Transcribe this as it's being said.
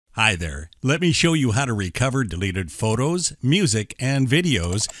Hi there. Let me show you how to recover deleted photos, music, and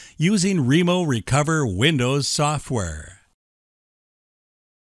videos using Remo Recover Windows Software.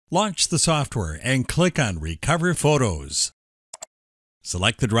 Launch the software and click on Recover Photos.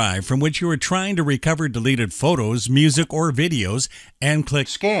 Select the drive from which you are trying to recover deleted photos, music, or videos and click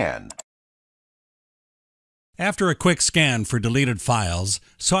Scan. After a quick scan for deleted files,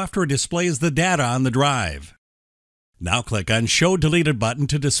 software displays the data on the drive. Now click on Show Deleted button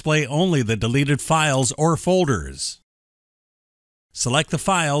to display only the deleted files or folders. Select the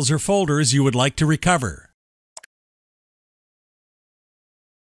files or folders you would like to recover.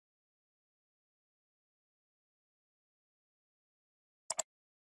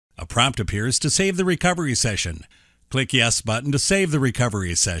 A prompt appears to save the recovery session. Click Yes button to save the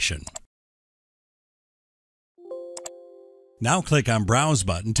recovery session. Now click on Browse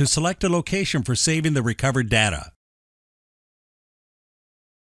button to select a location for saving the recovered data.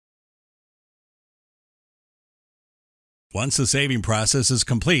 Once the saving process is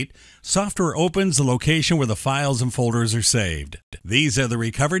complete, software opens the location where the files and folders are saved. These are the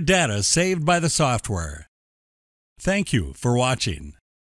recovered data saved by the software. Thank you for watching.